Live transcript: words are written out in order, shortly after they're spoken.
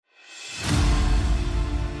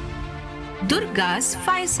Durga's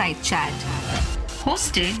Fireside Chat,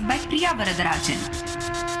 hosted by Priya Varadarajan.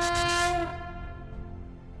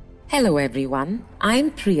 Hello everyone, I'm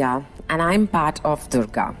Priya and I'm part of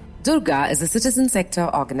Durga. Durga is a citizen sector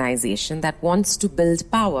organization that wants to build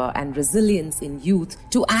power and resilience in youth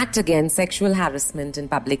to act against sexual harassment in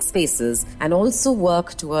public spaces and also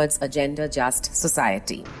work towards a gender-just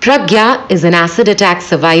society. Pragya is an acid attack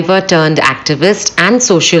survivor turned activist and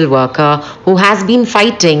social worker who has been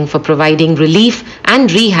fighting for providing relief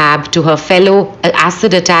and rehab to her fellow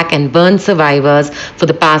acid attack and burn survivors for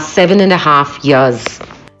the past 7.5 years.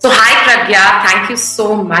 So hi Pragya, thank you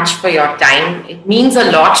so much for your time. It means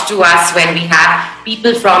a lot to us when we have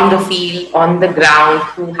people from the field on the ground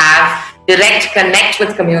who have direct connect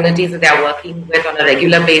with communities that they are working with on a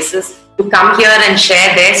regular basis to come here and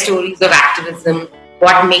share their stories of activism,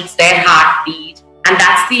 what makes their heart beat. And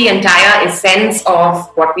that's the entire essence of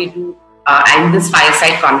what we do in this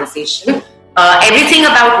fireside conversation. Everything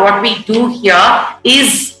about what we do here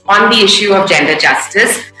is on the issue of gender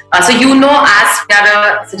justice. So you know us, we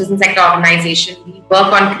are a citizen sector organization. We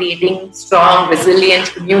work on creating strong,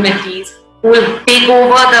 resilient communities who will take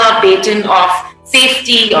over the baton of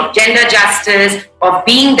safety, of gender justice, of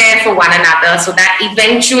being there for one another so that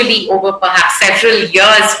eventually over perhaps several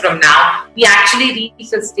years from now, we actually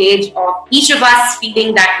reach a stage of each of us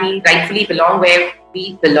feeling that we rightfully belong where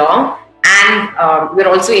we belong, and we're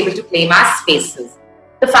also able to claim our spaces.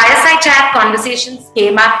 The Fireside Chat conversations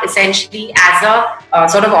came up essentially as a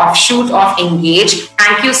sort of offshoot of Engage.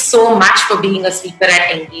 Thank you so much for being a speaker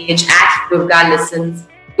at Engage, at Durga Listens.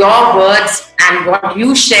 Your words and what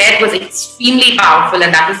you shared was extremely powerful,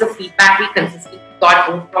 and that was the feedback we consistently got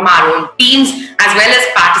both from our own teams as well as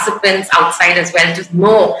participants outside as well, to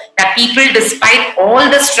know that people, despite all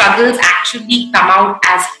the struggles, actually come out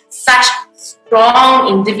as such strong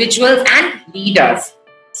individuals and leaders.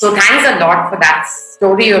 So thanks a lot for that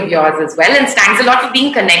story of yours as well, and thanks a lot for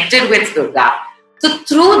being connected with Durga. So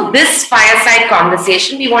through this fireside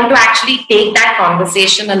conversation, we want to actually take that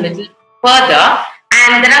conversation a little further,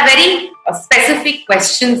 and there are very specific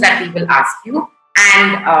questions that we will ask you,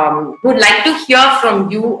 and would like to hear from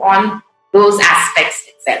you on those aspects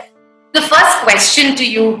itself. The first question to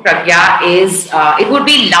you, Pragya, is it would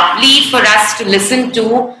be lovely for us to listen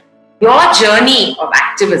to your journey of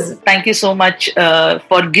activism. Thank you so much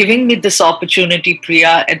for giving me this opportunity,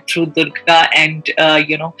 Priya, and through Durga, and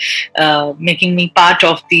making me part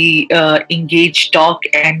of the Engage talk,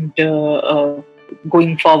 and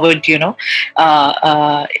going forward,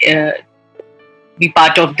 be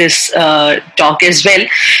part of this talk as well.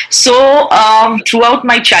 So throughout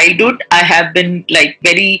my childhood, I have been like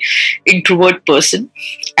very introvert person,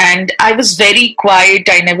 and I was very quiet.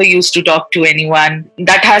 I never used to talk to anyone.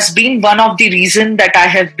 That has been one of the reasons that I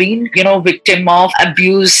have been, victim of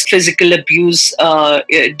abuse, physical abuse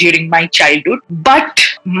during my childhood. But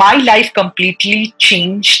my life completely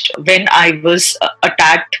changed when I was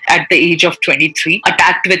attacked at the age of 23,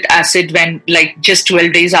 attacked with acid when just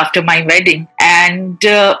 12 days after my wedding. And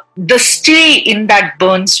the stay in that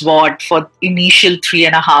burns ward for initial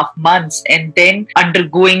 3.5 months, and then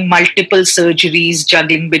undergoing multiple surgeries,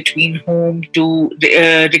 juggling between home to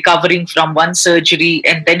recovering from one surgery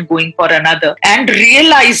and then going for another, and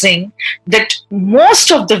realizing that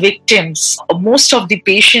most of the victims, most of the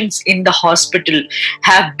patients in the hospital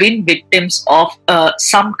have been victims of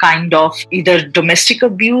some kind of either domestic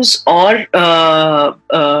abuse or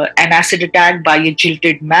an acid attack by a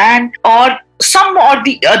jilted man, or some or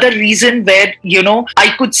the other reason where,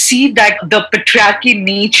 I could see that the patriarchy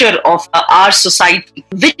nature of our society,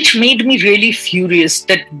 which made me really furious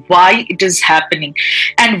that why it is happening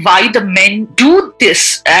and why the men do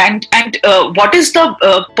this, and what is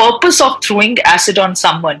the purpose of throwing acid on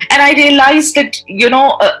someone. And I realized that,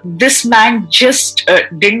 this man just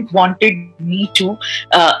didn't wanted me to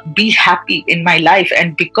be happy in my life.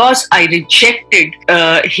 And because I rejected,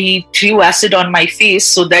 he threw acid on my face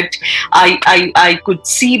so that I could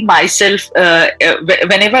see myself,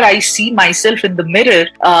 whenever I see myself in the mirror,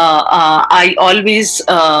 I always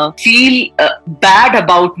feel bad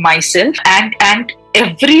about myself, and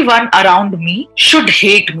everyone around me should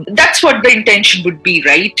hate me. That's what the intention would be,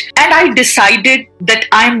 right? And I decided that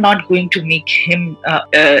I'm not going to make him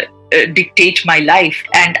dictate my life,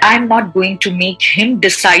 and I'm not going to make him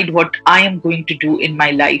decide what I am going to do in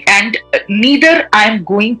my life, and neither I'm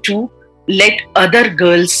going to let other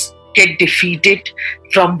girls get defeated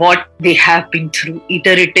from what they have been through.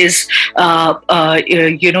 Either it is, by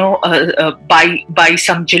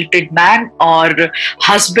some jilted man, or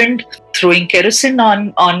husband throwing kerosene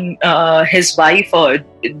on his wife, or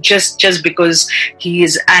just because he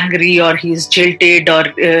is angry, or he is jilted, or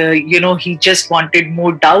he just wanted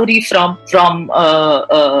more dowry from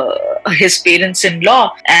his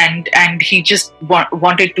parents-in-law, and he just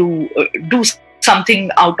wanted to do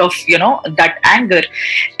something out of that anger.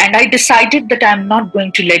 And I decided that I'm not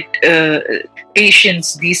going to let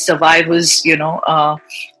patients, these survivors,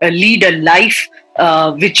 lead a life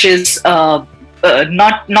which is which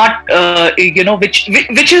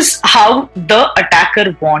is how the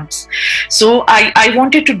attacker wants. So I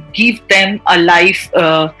wanted to give them a life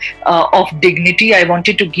of dignity. I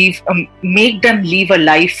wanted to make them live a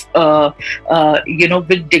life with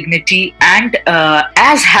dignity, and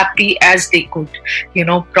as happy as they could,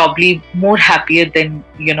 probably more happier than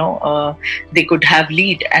they could have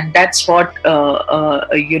lead. And that's what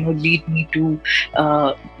lead me to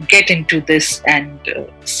get into this and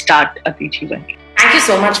start Atijeevan. Thank you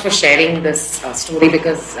so much for sharing this story,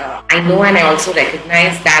 because I know and I also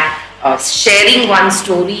recognize that sharing one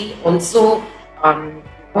story also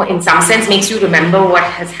in some sense makes you remember what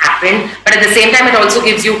has happened, but at the same time it also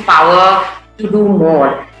gives you power to do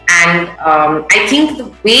more. And I think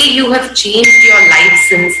the way you have changed your life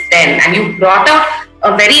since then, and you brought out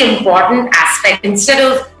a very important aspect, instead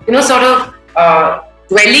of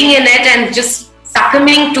dwelling in it and just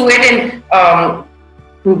succumbing to it and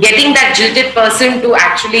getting that jilted person to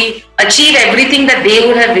actually achieve everything that they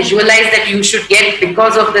would have visualized that you should get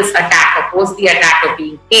because of this attack, oppose the attack of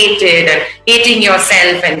being hated and hating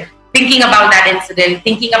yourself and thinking about that incident,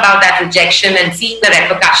 thinking about that rejection and seeing the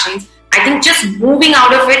repercussions. I think just moving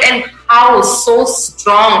out of it, and how so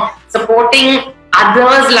strong, supporting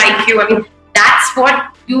others like you. I mean, that's what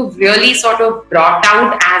you really sort of brought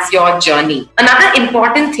out as your journey. Another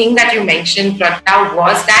important thing that you mentioned, Pragya,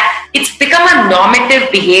 was that it's become a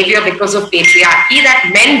normative behavior because of patriarchy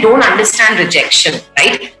that men don't understand rejection,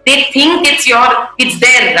 right? They think it's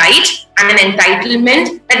their right and an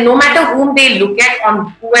entitlement that no matter whom they look at,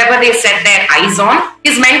 on whoever they set their eyes on,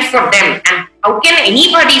 is meant for them. And how can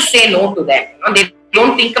anybody say no to them? They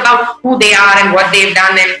don't think about who they are and what they've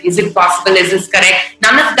done and is it possible, is this correct?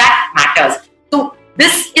 None of that matters. So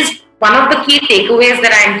this is one of the key takeaways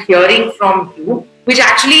that I'm hearing from you, which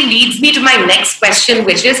actually leads me to my next question,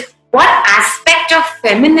 which is, what aspect of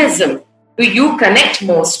feminism do you connect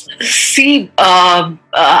most? See,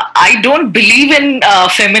 I don't believe in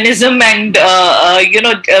feminism, and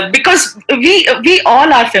because we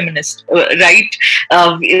all are feminists, right?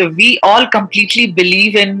 We all completely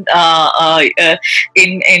believe in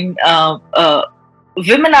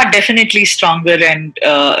women are definitely stronger, and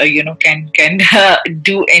can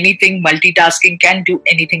do anything. Multitasking, can do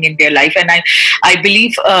anything in their life, and I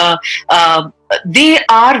believe they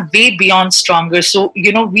are way beyond stronger. So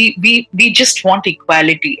we just want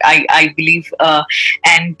equality. I believe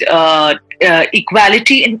and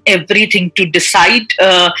equality in everything, to decide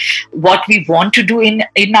what we want to do in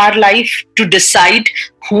our life, to decide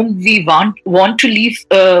whom we want to live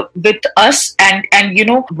with us, and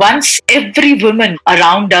once every woman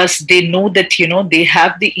around us, they know that they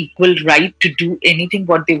have the equal right to do anything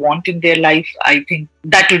what they want in their life, I think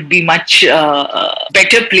that would be much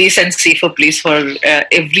better place and safer place for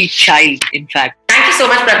every child, in fact. Thank you so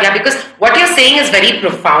much, Pragya, because what you're saying is very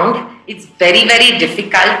profound. It's very, very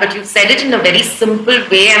difficult, but you said it in a very simple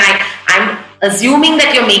way, and I'm assuming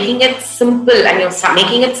that you're making it simple, and you're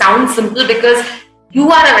making it sound simple because you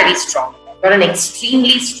are a very strong, you're an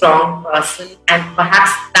extremely strong person, and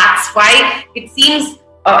perhaps that's why it seems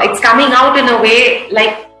it's coming out in a way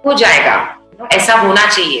like ho jayega, aisa hona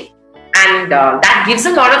chahiye, and that gives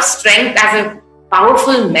a lot of strength as a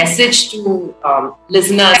powerful message to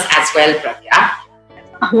listeners as well, Pragya.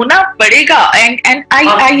 Hona padega, and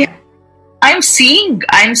I'm seeing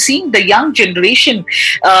the young generation,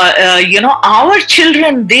 our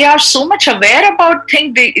children, they are so much aware about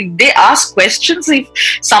things. They ask questions if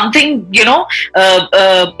something,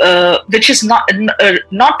 which is not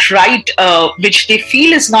right, which they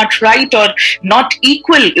feel is not right or not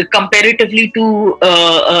equal comparatively to,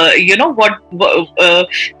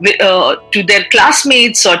 to their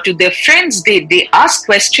classmates or to their friends. They ask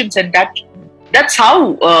questions, and that's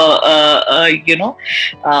how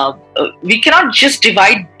we cannot just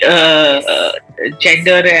divide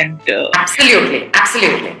gender and absolutely,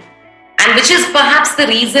 and which is perhaps the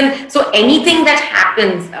reason. So anything that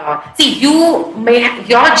happens, your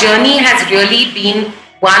journey has really been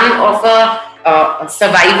one of a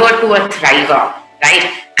survivor to a thriver,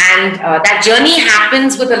 right? And that journey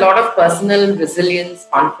happens with a lot of personal resilience,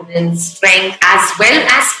 confidence, strength, as well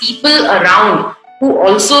as people around who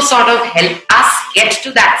also sort of help us get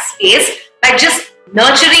to that space by just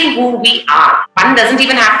nurturing who we are. One doesn't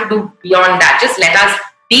even have to do beyond that. Just let us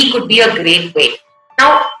be could be a great way.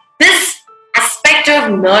 Now, this aspect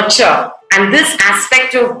of nurture and this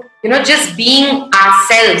aspect of just being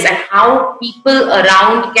ourselves and how people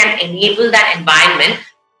around can enable that environment.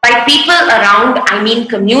 By people around, I mean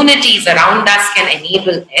communities around us can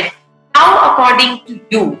enable it. How, according to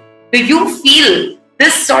you, do you feel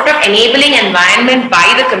this sort of enabling environment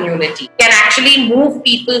by the community can actually move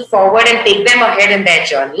people forward and take them ahead in their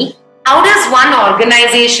journey? How does one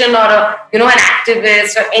organization or an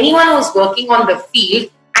activist or anyone who's working on the field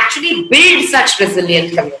actually build such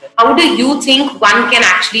resilient community? How do you think one can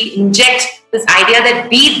actually inject this idea that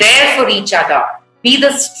be there for each other, be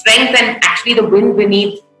the strength and actually the wind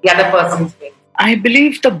beneath the other person's wing? I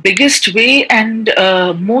believe the biggest way and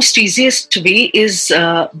most easiest way is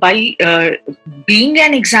by being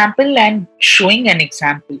an example and showing an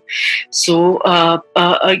example. So,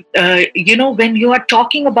 when you are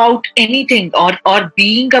talking about anything or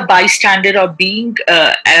being a bystander or being,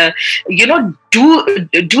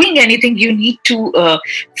 doing anything, you need to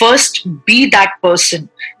first be that person.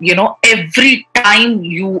 Every time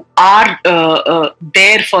you are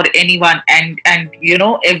there for anyone, and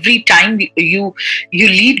every time you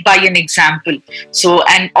lead by an example. So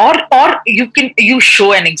or you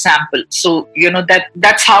show an example. So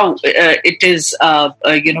that's how it is.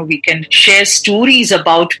 We can share stories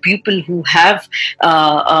about people who have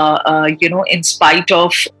in spite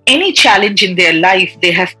of any challenge in their life,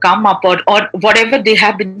 they have come up or whatever they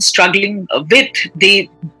have been struggling with, they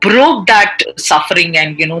broke that suffering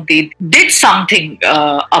and they did something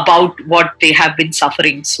about what they have been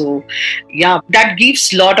suffering. So that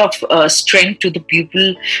gives a lot of strength to the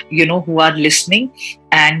people who are listening,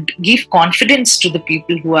 and give confidence to the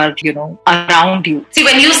people who are around you. See,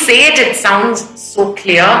 when you say it, it sounds so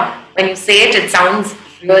clear. When you say it, it sounds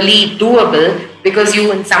really doable, because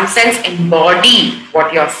you in some sense embody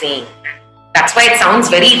what you're saying. That's why it sounds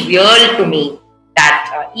very real to me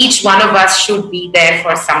that each one of us should be there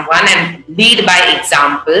for someone and lead by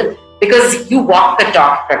example, because you walk the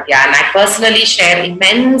talk, Pragya. And I personally share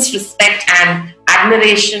immense respect and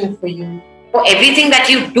admiration for you, for everything that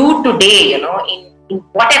you do today, in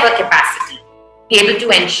whatever capacity, be able to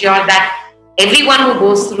ensure that everyone who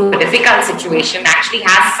goes through a difficult situation actually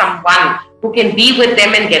has someone who can be with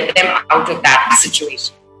them and get them out of that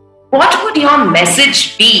situation. What would your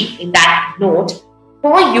message be in that note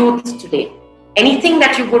for youth today? Anything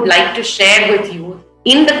that you would like to share with youth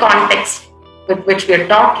in the context with which we're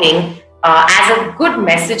talking as a good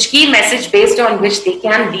message, key message based on which they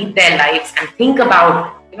can lead their lives and think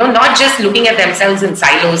about, not just looking at themselves in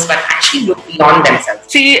silos, but actually look beyond themselves?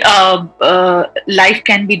 See, life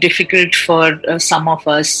can be difficult for some of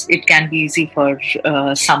us. It can be easy for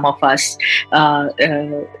some of us.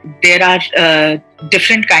 There are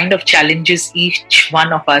different kind of challenges each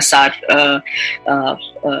one of us are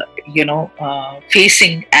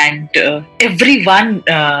facing, and everyone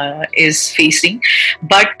is facing.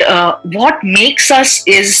 But what makes us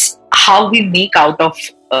is how we make out of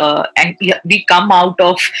and we come out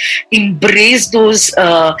of, embrace those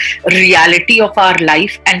reality of our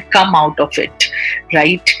life and come out of it,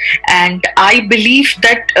 right? And I believe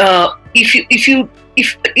that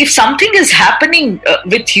if something is happening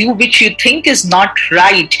with you which you think is not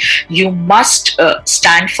right, you must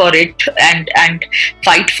stand for it and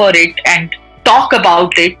fight for it and talk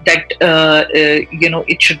about it, that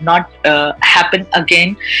it should not happen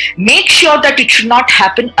again. Make sure that it should not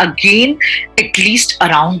happen again, at least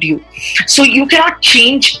around you. So you cannot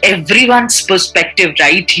change everyone's perspective,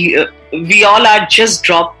 right? We all are just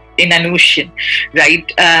dropped in an ocean, right?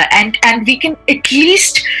 And we can at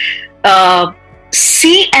least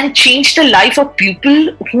see and change the life of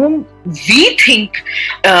people whom we think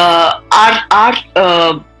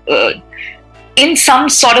are in some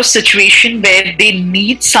sort of situation where they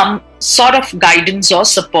need some sort of guidance or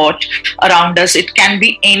support around us. It can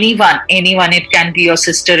be anyone. It can be your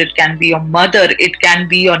sister, it can be your mother, it can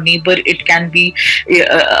be your neighbor, it can be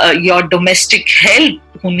your domestic help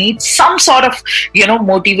who needs some sort of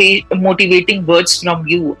motivating words from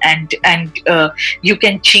you, and you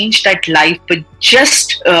can change that life by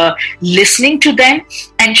just listening to them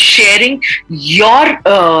and sharing your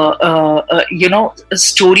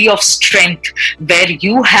story of strength, where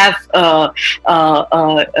you have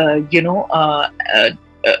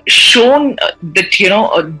shown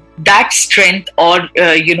that that strength or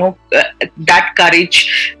that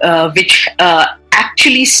courage which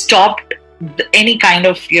actually stopped any kind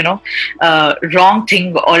of wrong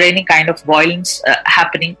thing or any kind of violence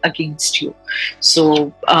happening against you.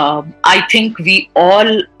 So I think we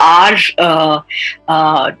all are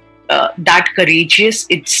that courageous.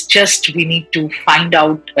 It's just we need to find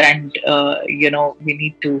out, and we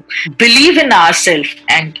need to believe in ourselves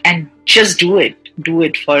and just do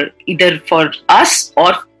it for either for us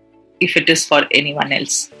or if it is for anyone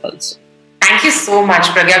else also. Thank you so much,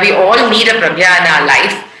 Pragya. We all need a Pragya in our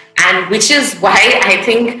life, and which is why I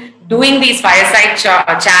think doing these fireside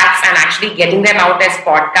chats and actually getting them out as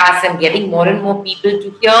podcasts and getting more and more people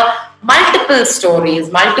to hear multiple stories,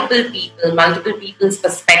 multiple people's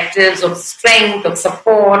perspectives of strength, of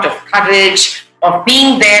support, of courage, of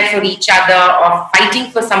being there for each other, of fighting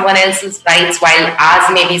for someone else's rights while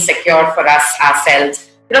ours may be secured for us ourselves.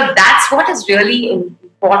 That's what is really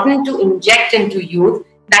important to inject into youth.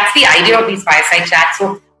 That's the idea of these fireside chats.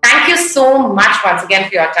 So thank you so much once again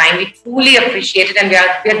for your time. We truly appreciate it, and we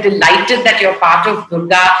are delighted that you're part of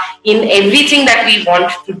Durga in everything that we want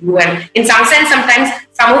to do. And in some sense, sometimes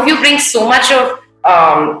some of you bring so much of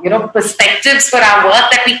perspectives for our work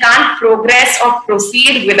that we can't progress or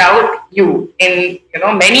proceed without you in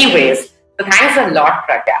many ways. So thanks a lot,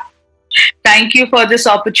 Pragya. Thank you for this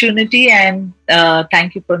opportunity, and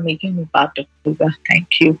thank you for making me part of Durga.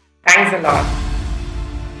 Thank you. Thanks a lot.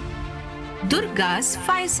 Durga's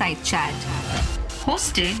Fireside Chat,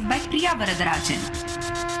 hosted by Priya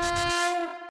Varadarajan.